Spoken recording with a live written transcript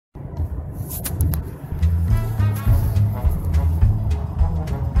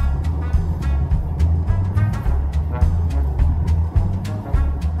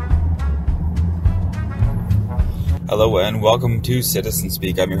Hello and welcome to Citizen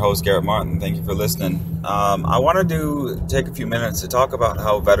Speak. I'm your host, Garrett Martin. Thank you for listening. I wanted to take a few minutes to talk about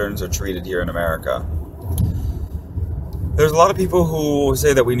how veterans are treated here in America. There's a lot of people who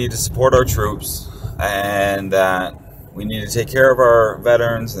say that we need to support our troops and that we need to take care of our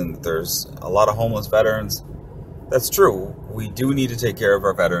veterans, and that there's a lot of homeless veterans. That's true. We do need to take care of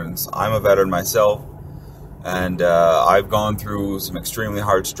our veterans. I'm a veteran myself, and I've gone through some extremely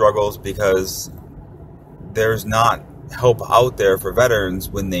hard struggles because there's not help out there for veterans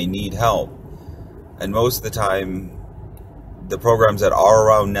when they need help. And most of the time, the programs that are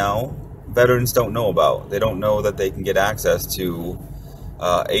around now, veterans don't know about. They don't know that they can get access to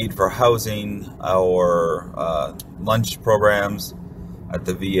aid for housing or lunch programs at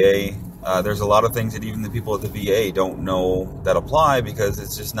the VA. There's a lot of things that even the people at the VA don't know that apply because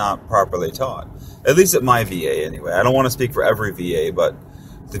it's just not properly taught. At least at my VA anyway. I don't want to speak for every VA, but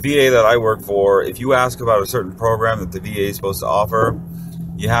the VA that I work for, if you ask about a certain program that the VA is supposed to offer,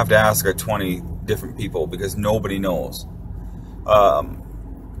 you have to ask 20 different people because nobody knows. But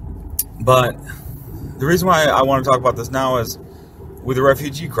the reason why I want to talk about this now is with the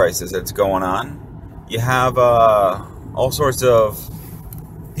refugee crisis that's going on, you have all sorts of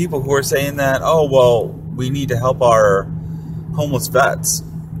people who are saying that, oh, well, we need to help our homeless vets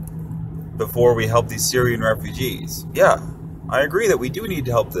before we help these Syrian refugees. Yeah. I agree that we do need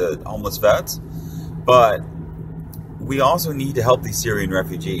to help the homeless vets, but we also need to help these Syrian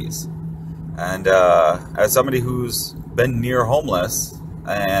refugees. And as somebody who's been near homeless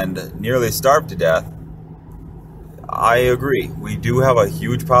and nearly starved to death, I agree. We do have a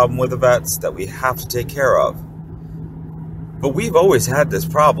huge problem with the vets that we have to take care of. But we've always had this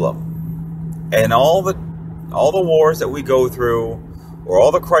problem. And all the wars that we go through, or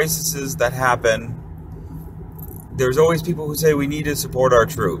all the crises that happen, there's always people who say we need to support our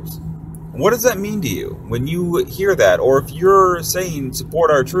troops. What does that mean to you when you hear that? Or if you're saying support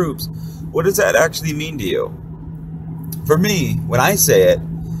our troops, what does that actually mean to you? For me, when I say it,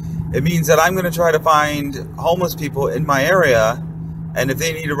 it means that I'm going to try to find homeless people in my area, and if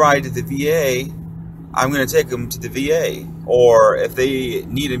they need a ride to the VA, I'm going to take them to the VA. Or if they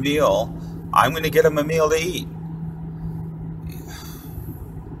need a meal, I'm going to get them a meal to eat.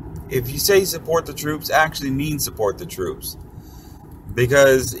 If you say support the troops, actually means support the troops.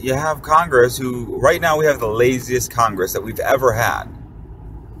 Because you have Congress who, right now we have the laziest Congress that we've ever had.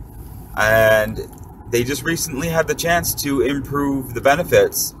 And they just recently had the chance to improve the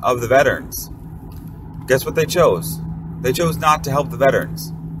benefits of the veterans. Guess what they chose? They chose not to help the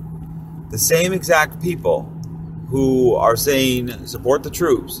veterans. The same exact people who are saying support the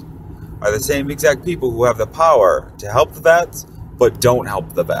troops are the same exact people who have the power to help the vets, but don't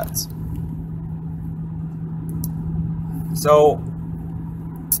help the vets. So,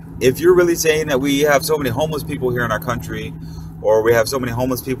 if you're really saying that we have so many homeless people here in our country, or we have so many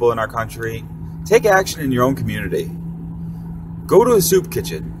homeless people in our country, take action in your own community. Go to a soup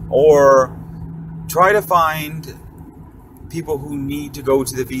kitchen, or try to find people who need to go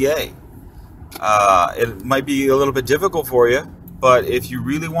to the VA. It might be a little bit difficult for you, but if you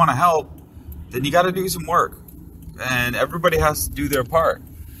really want to help, then you got to do some work. And everybody has to do their part,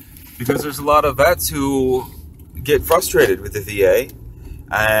 because there's a lot of vets who get frustrated with the VA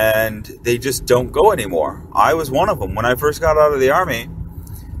and they just don't go anymore. I was one of them. When I first got out of the Army,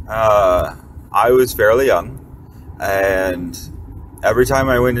 I was fairly young, and every time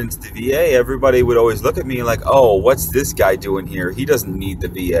I went into the VA, everybody would always look at me like, oh, what's this guy doing here? He doesn't need the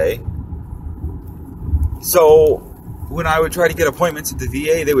VA. So when I would try to get appointments at the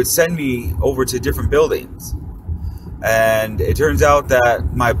VA, they would send me over to different buildings. And it turns out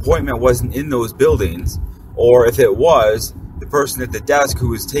that my appointment wasn't in those buildings, or if it was, the person at the desk who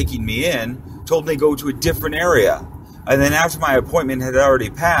was taking me in told me to go to a different area. And then after my appointment had already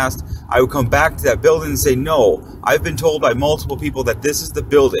passed, I would come back to that building and say, no, I've been told by multiple people that this is the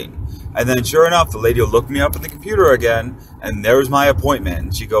building. And then sure enough, the lady will look me up in the computer again, and there's my appointment.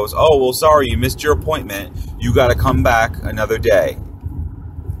 And she goes, oh, well, sorry, you missed your appointment. You got to come back another day.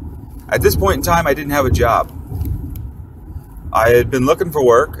 At this point in time, I didn't have a job. I had been looking for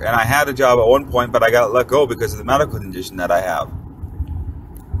work, and I had a job at one point, but I got let go because of the medical condition that I have.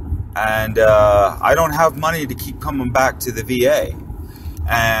 And I don't have money to keep coming back to the VA.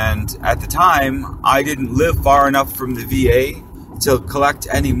 And at the time, I didn't live far enough from the VA to collect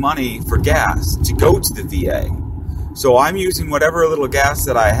any money for gas to go to the VA. So I'm using whatever little gas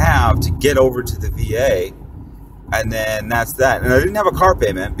that I have to get over to the VA And then that's that. And I didn't have a car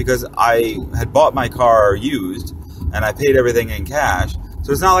payment because I had bought my car used and I paid everything in cash.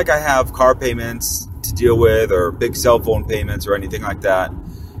 So it's not like I have car payments to deal with or big cell phone payments or anything like that.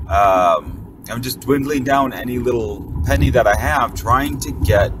 I'm just dwindling down any little penny that I have trying to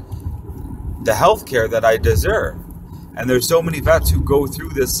get the health care that I deserve. And there's so many vets who go through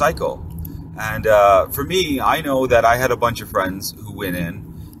this cycle. And for me, I know that I had a bunch of friends who went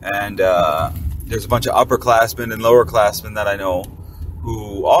in, and there's a bunch of upperclassmen and lowerclassmen that I know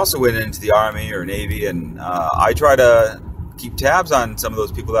who also went into the Army or Navy, and I try to keep tabs on some of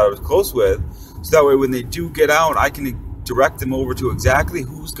those people that I was close with, so that way when they do get out, I can direct them over to exactly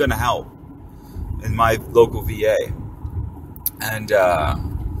who's going to help in my local VA. And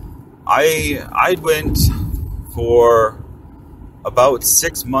I went for about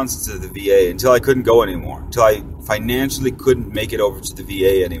 6 months to the VA until I couldn't go anymore, until I financially couldn't make it over to the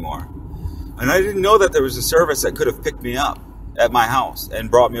VA anymore. And I didn't know that there was a service that could have picked me up at my house and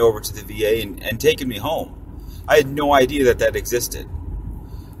brought me over to the VA and taken me home. I had no idea that that existed.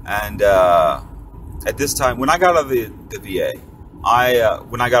 And at this time, when I got out of the VA,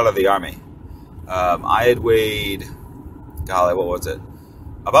 when I got out of the Army, I had weighed, golly, what was it?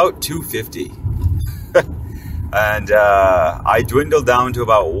 About 250. And I dwindled down to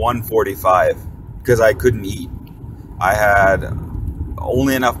about 145 because I couldn't eat. I had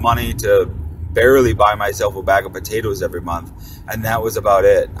only enough money to barely buy myself a bag of potatoes every month, and that was about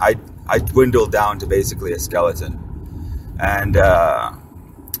it. I dwindled down to basically a skeleton. And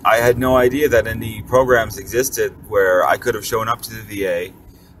I had no idea that any programs existed where I could have shown up to the VA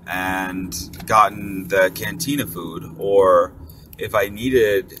and gotten the cantina food, or if I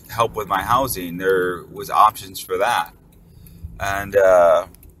needed help with my housing, there was options for that. And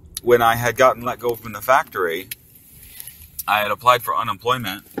when I had gotten let go from the factory, I had applied for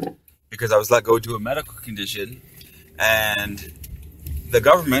unemployment because I was let go due to a medical condition, and the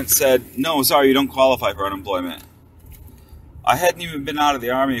government said, no, sorry, you don't qualify for unemployment. I hadn't even been out of the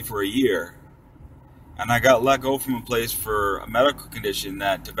Army for a year, and I got let go from a place for a medical condition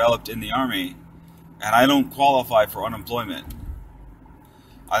that developed in the Army, and I don't qualify for unemployment.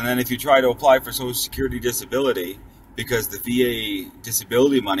 And then if you try to apply for Social Security disability, because the VA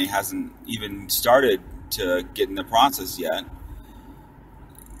disability money hasn't even started to get in the process yet,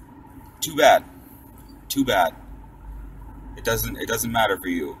 too bad. It doesn't matter for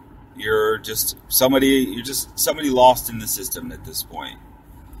you. You're just somebody lost in the system at this point.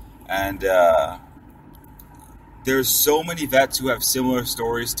 And there's so many vets who have similar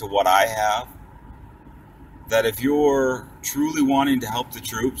stories to what I have, that if you're truly wanting to help the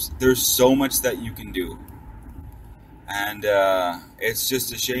troops, there's so much that you can do. And it's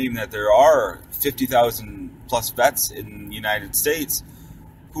just a shame that there are 50,000 plus vets in the United States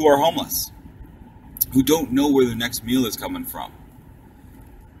who are homeless, who don't know where their next meal is coming from,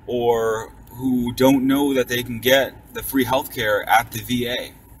 or who don't know that they can get the free health care at the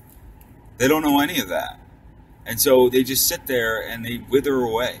VA. They don't know any of that. And so they just sit there and they wither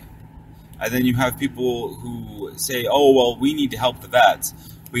away. And then you have people who say, oh, well, we need to help the vets.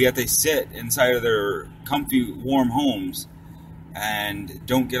 But yet they sit inside of their comfy, warm homes and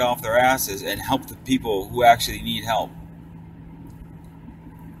don't get off their asses and help the people who actually need help.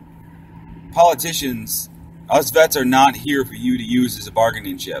 Politicians, us vets are not here for you to use as a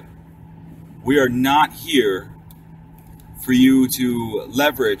bargaining chip. We are not here for you to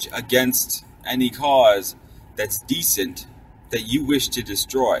leverage against any cause that's decent that you wish to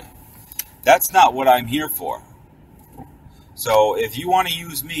destroy. That's not what I'm here for. So if you want to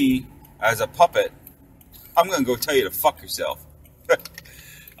use me as a puppet, I'm going to go tell you to fuck yourself.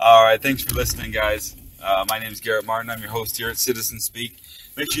 All right, thanks for listening, guys. My name is Garrett Martin. I'm your host here at Citizen Speak.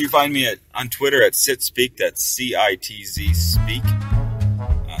 Make sure you find me on Twitter at CitSpeak. That's CITZ Speak.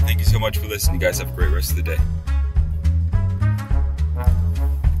 Thank you so much for listening, guys. Have a great rest of the day.